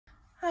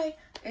Hi,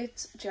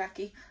 it's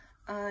Jackie.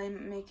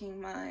 I'm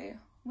making my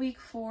week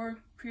 4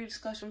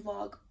 pre-discussion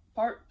vlog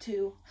part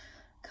 2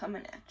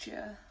 coming at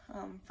you.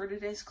 For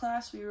today's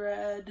class we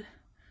read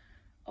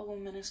A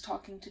Woman is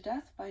Talking to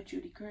Death by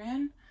Judy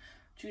Grahn.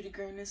 Judy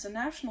Grahn is a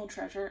national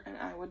treasure and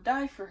I would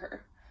die for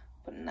her.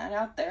 Putting that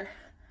out there.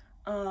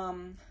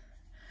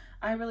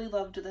 I really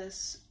loved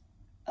this.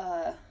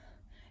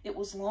 It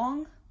was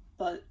long,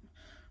 but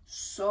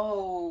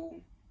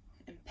so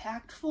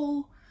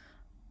impactful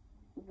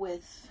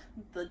with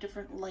the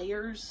different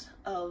layers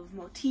of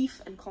motif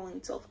and calling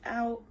itself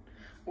out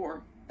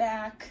or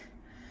back,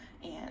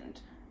 and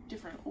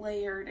different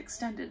layered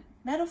extended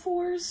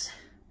metaphors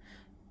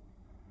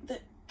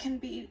that can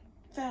be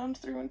found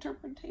through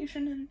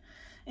interpretation and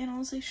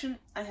analyzation.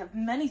 I have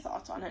many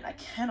thoughts on it. I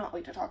cannot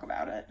wait to talk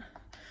about it.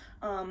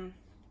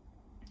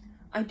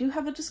 I do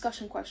have a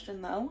discussion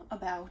question though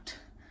about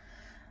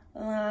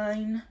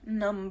line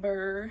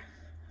number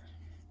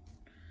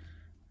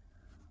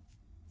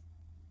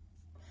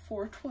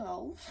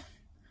 412.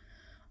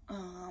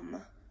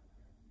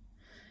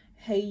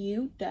 Hey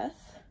you,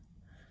 death.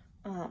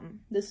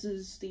 This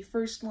is the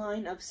first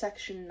line of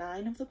section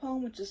 9 of the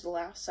poem, which is the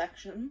last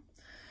section.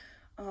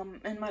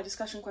 And my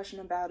discussion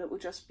question about it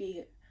would just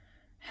be,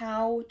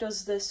 how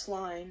does this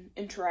line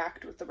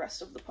interact with the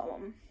rest of the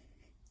poem?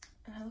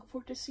 And I look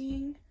forward to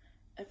seeing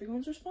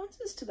everyone's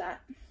responses to that.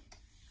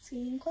 See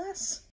you in class.